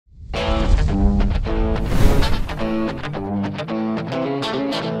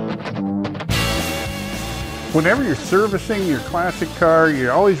Whenever you're servicing your classic car,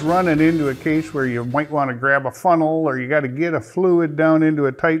 you're always running into a case where you might want to grab a funnel or you got to get a fluid down into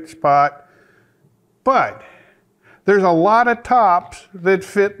a tight spot. But there's a lot of tops that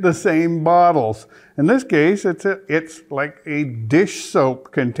fit the same bottles. In this case, it's like a dish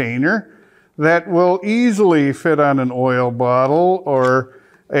soap container that will easily fit on an oil bottle or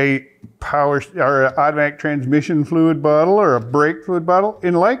a power or an automatic transmission fluid bottle or a brake fluid bottle.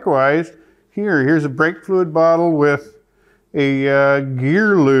 And likewise, here's a brake fluid bottle with a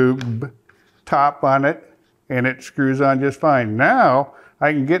gear lube top on it, and it screws on just fine. Now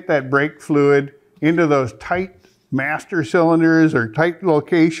I can get that brake fluid into those tight master cylinders or tight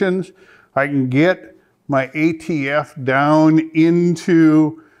locations. I can get my ATF down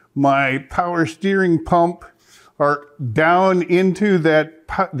into my power steering pump or down into that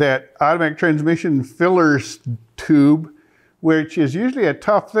automatic transmission fillers tube, which is usually a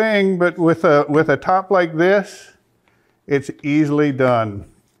tough thing, but with a top like this, it's easily done.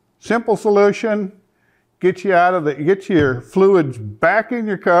 Simple solution, get your fluids back in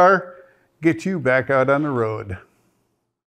your car, get you back out on the road.